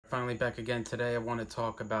Finally back again today. I want to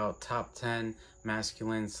talk about top 10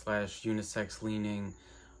 masculine / unisex leaning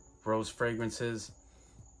rose fragrances.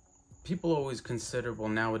 People always consider, well,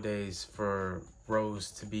 nowadays, for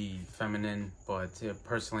rose to be feminine, but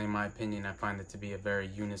personally, in my opinion, I find it to be a very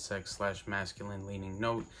unisex / masculine leaning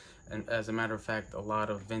note. And as a matter of fact, a lot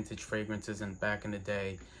of vintage fragrances and back in the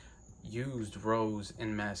day used rose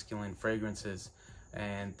in masculine fragrances,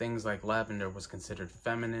 and things like lavender was considered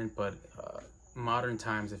feminine, but modern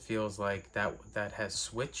times it feels like that has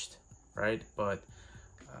switched, right? But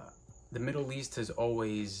the Middle East has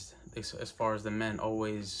always, as far as the men,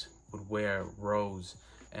 always would wear rose,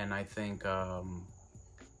 and I think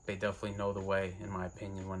they definitely know the way, in my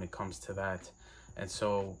opinion, when it comes to that. And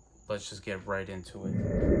so let's just get right into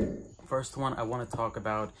it. First one I want to talk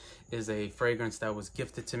about is a fragrance that was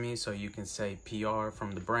gifted to me, so you can say PR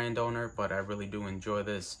from the brand owner, but I really do enjoy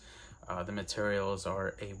this. The materials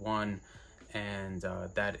are A1, and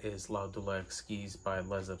that is La Douleur Exquise by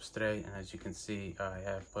Les Abstraits. And as you can see, I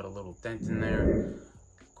have put a little dent in there.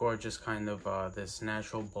 Gorgeous kind of this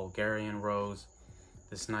natural Bulgarian rose,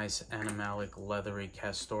 this nice animalic leathery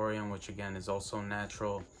castoreum, which again is also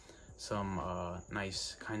natural. Some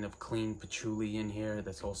nice kind of clean patchouli in here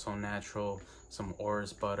that's also natural. Some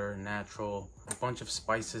orris butter, natural. A bunch of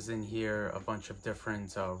spices in here, a bunch of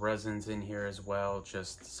different resins in here as well.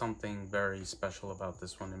 Just something very special about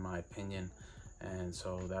this one, in my opinion. And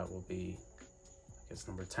so that will be, I guess,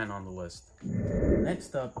 number 10 on the list.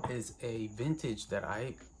 Next up is a vintage that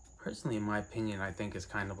I personally, in my opinion, I think is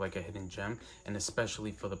kind of like a hidden gem, and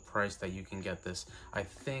especially for the price that you can get this.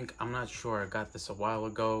 I'm not sure, I got this a while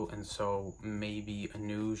ago, and so maybe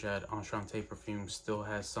Anooj at Enchanté Perfume still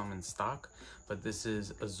has some in stock, but this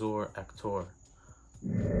is Azur Actor.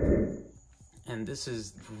 And this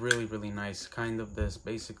is really, really nice, kind of this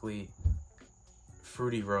basically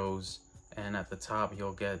fruity rose, and at the top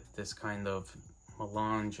you'll get this kind of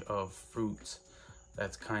melange of fruits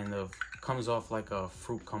that's kind of comes off like a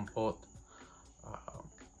fruit compote.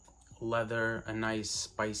 Leather, a nice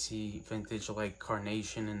spicy vintage like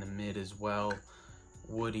carnation in the mid as well.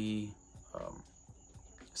 Woody,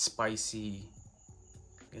 spicy,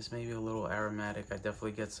 I guess maybe a little aromatic. I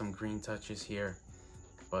definitely get some green touches here,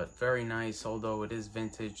 but very nice. Although it is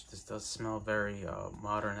vintage, this does smell very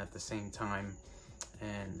modern at the same time,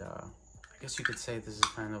 and I guess you could say this is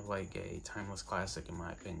kind of like a timeless classic, in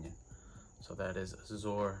my opinion. So that is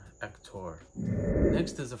Azur Actor.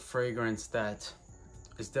 Next is a fragrance that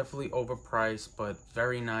is definitely overpriced, but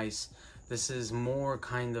very nice. This is more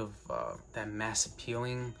kind of that mass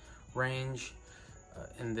appealing range,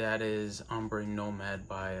 and that is Ombre Nomad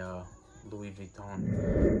by Louis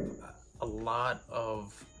Vuitton.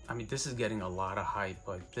 This is getting a lot of hype,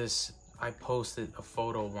 but this, I posted a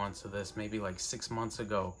photo once of this maybe like 6 months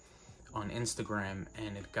ago on Instagram,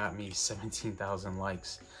 and it got me 17,000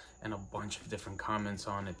 likes and a bunch of different comments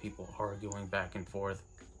on it, people arguing back and forth.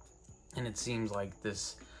 And it seems like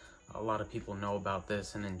a lot of people know about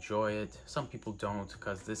this and enjoy it. Some people don't,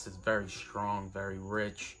 because this is very strong, very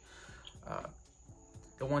rich.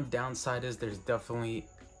 The one downside is there's definitely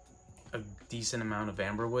a decent amount of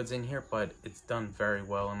amberwoods in here, but it's done very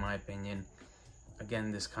well, in my opinion.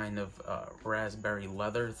 Again, this kind of raspberry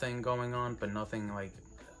leather thing going on, but nothing like,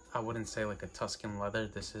 I wouldn't say like a Tuscan leather.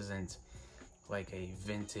 This isn't like a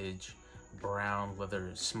vintage brown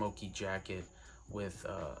leather smoky jacket with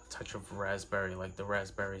a touch of raspberry. Like the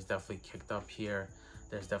raspberry is definitely kicked up here.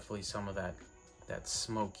 There's definitely some of that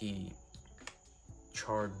smoky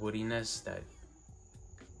charred woodiness that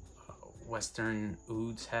Western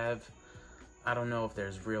ouds have. I don't know if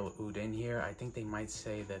there's real oud in here. I think they might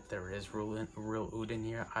say that there is real oud in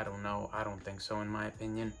here. I don't know. I don't think so, in my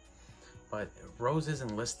opinion. But rose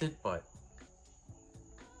isn't listed, but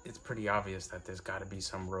it's pretty obvious that there's got to be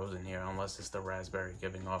some rose in here, unless it's the raspberry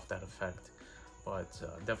giving off that effect. But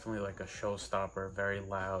definitely like a showstopper, very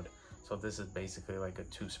loud. So this is basically like a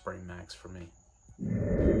 2 spray max for me.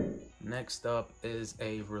 Next up is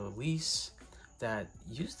a release that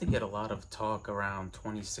used to get a lot of talk around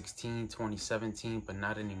 2016, 2017, but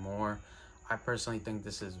not anymore. I personally think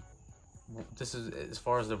this is, as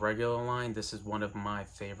far as the regular line, this is one of my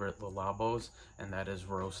favorite Le Labos, and that is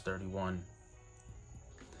Rose 31.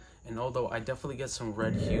 And although I definitely get some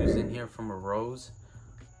red hues in here from a rose,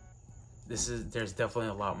 there's definitely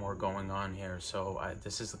a lot more going on here. So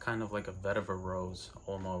this is kind of like a vetiver rose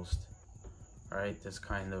almost. All right, this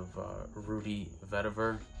kind of rooty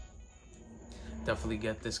vetiver. Definitely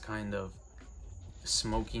get this kind of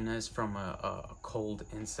smokiness from a cold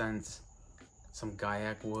incense. Some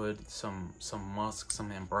gaiac wood, some musk,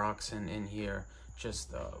 some ambroxan in here.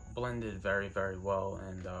 Just blended very, very well,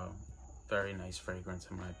 and very nice fragrance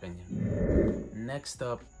in my opinion. Next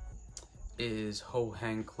up is Ho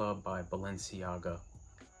Hang Club by Balenciaga.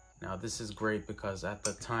 Now this is great because at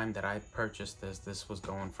the time that I purchased this, this was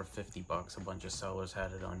going for 50 bucks. A bunch of sellers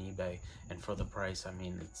had it on eBay, and for the price, I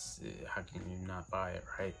mean, how can you not buy it,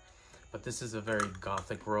 right? But this is a very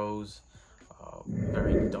gothic rose,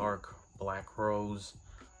 very dark black rose.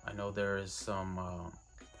 I know there is some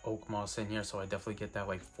oak moss in here, so I definitely get that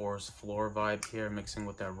like forest floor vibe here mixing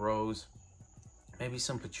with that rose. Maybe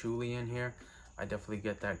some patchouli in here. I definitely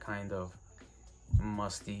get that kind of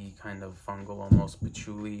musty, kind of fungal, almost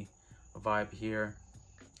patchouli vibe here.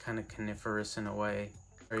 Kind of coniferous in a way.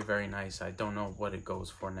 Very, very nice. I don't know what it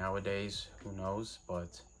goes for nowadays. Who knows?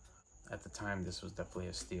 But at the time, this was definitely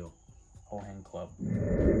a steal. Ho Hang Club.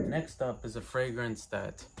 Next up is a fragrance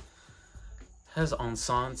that has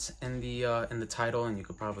encens in the title, and you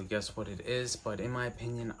could probably guess what it is, but in my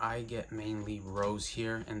opinion, I get mainly rose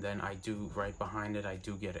here, and then I do right behind it, I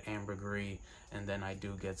do get ambergris, and then I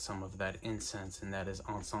do get some of that incense, and that is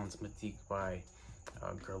Encens Mythique by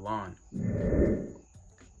Guerlain.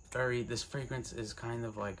 This fragrance is kind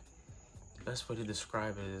of like, the best way to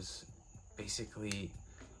describe it is basically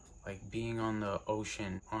like being on the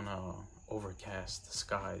ocean on overcast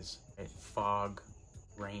skies, right? Fog,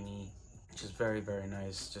 rainy. Just very, very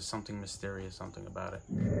nice. Just something mysterious, something about it.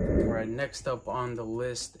 All right, next up on the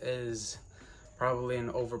list is probably an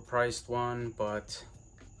overpriced one, but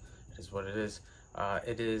it is what it is.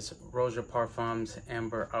 It is Roja Parfums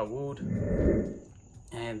Amber Oud.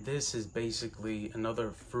 And this is basically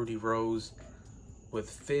another fruity rose with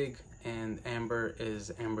fig, and amber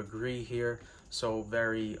is ambergris here. So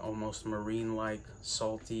very almost marine-like,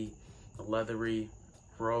 salty, leathery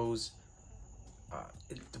rose.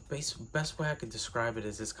 The best way I could describe it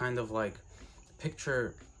is it's kind of like,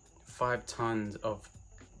 picture 5 tons of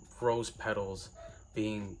rose petals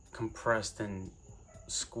being compressed and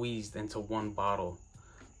squeezed into one bottle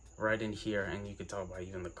right in here, and you could tell by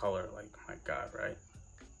even the color, like, my god, right?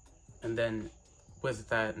 And then with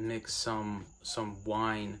that mix some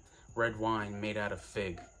wine, red wine made out of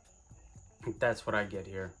fig. That's what I get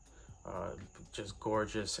here. Just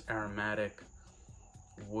gorgeous, aromatic,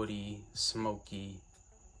 woody, smoky,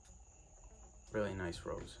 really nice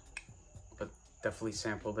rose. But definitely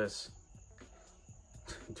sample this.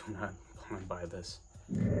 Do not want to buy this.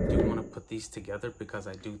 I do want to put these together because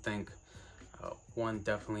I do think one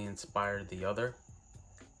definitely inspired the other,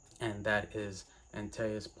 and that is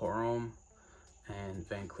Antaeus Pour Homme and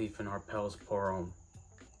Van Cleef & Arpels Pour Homme.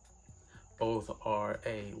 Both are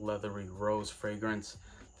a leathery rose fragrance.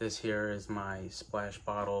 This here is my splash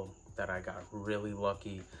bottle that I got really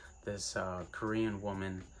lucky. This Korean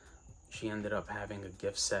woman, she ended up having a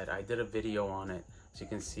gift set. I did a video on it, so you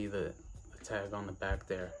can see the tag on the back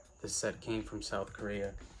there. This set came from South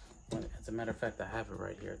Korea. As a matter of fact, I have it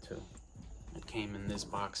right here too. It came in this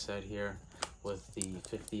box set here with the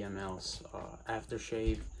 50 ml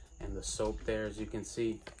aftershave and the soap there, as you can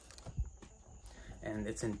see. And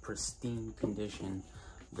it's in pristine condition,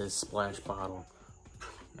 this splash bottle.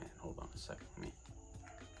 Man, hold on a second.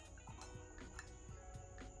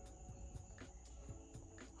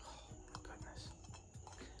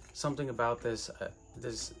 Something about this,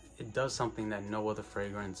 it does something that no other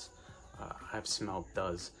fragrance I've smelled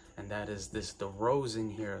does, and that is this, the rose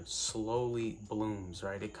in here slowly blooms,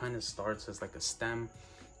 right? It kind of starts as like a stem,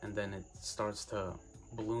 and then it starts to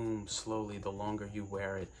bloom slowly the longer you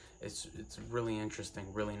wear it. It's really interesting,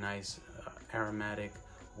 really nice, aromatic,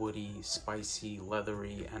 woody, spicy,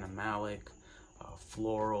 leathery, animalic,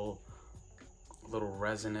 floral, a little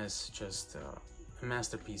resinous, just a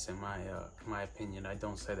masterpiece in my opinion. I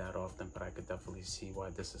don't say that often, but I could definitely see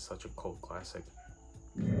why this is such a cult classic.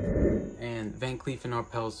 And Van Cleef &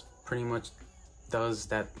 Arpels pretty much does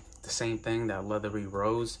the same thing, that leathery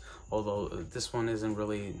rose, although this one isn't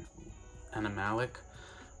really animalic,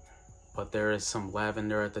 but there is some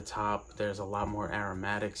lavender at the top. There's a lot more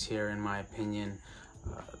aromatics here, in my opinion.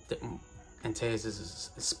 Antaeus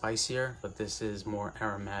is spicier, but this is more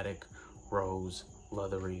aromatic, rose,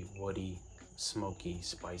 leathery, woody, smoky,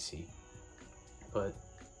 spicy. But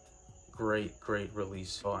great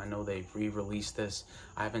release. So I know they re-released this.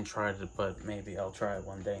 I haven't tried it, but maybe I'll try it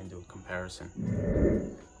one day and do a comparison.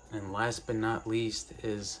 And last but not least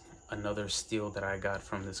is another steal that I got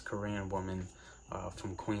from this Korean woman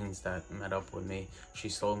from Queens that met up with me. She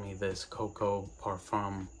sold me this Coco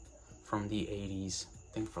Parfum from the 80s,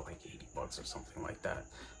 I think for like 80 bucks or something like that.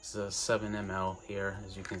 It's a 7 ml here,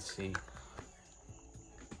 as you can see.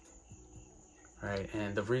 Right,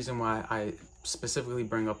 and the reason why I specifically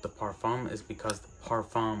bring up the Parfum is because the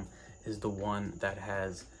Parfum is the one that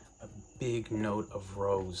has a big note of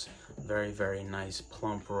rose. Very, very nice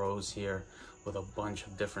plump rose here with a bunch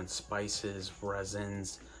of different spices,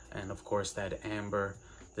 resins, and of course that amber.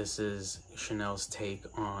 This is Chanel's take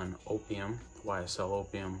on opium, YSL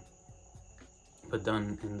opium, but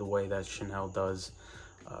done in the way that Chanel does.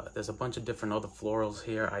 There's a bunch of different other florals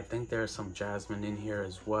here. I think there's some jasmine in here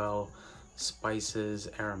as well, spices,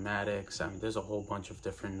 aromatics. I mean, there's a whole bunch of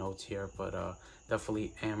different notes here, but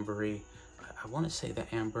definitely ambery. I want to say the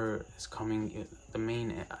amber is coming, the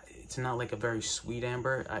main, it's not like a very sweet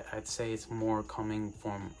amber. I'd say it's more coming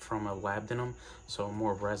from a labdanum, so a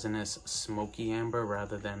more resinous, smoky amber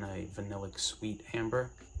rather than a vanillic sweet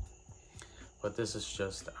amber. But this is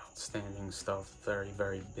just outstanding stuff. Very,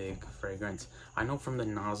 very big fragrance. I know from the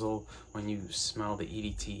nozzle, when you smell the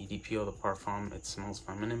EDT, EDP or the parfum, it smells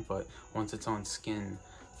feminine, but once it's on skin,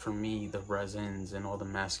 for me, the resins and all the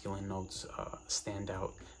masculine notes stand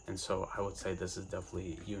out. And so I would say this is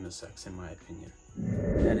definitely unisex in my opinion.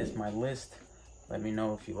 That is my list. Let me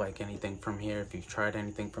know if you like anything from here, if you've tried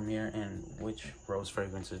anything from here, and which rose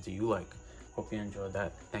fragrances do you like. Hope you enjoyed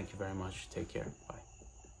that. Thank you very much. Take care. Bye.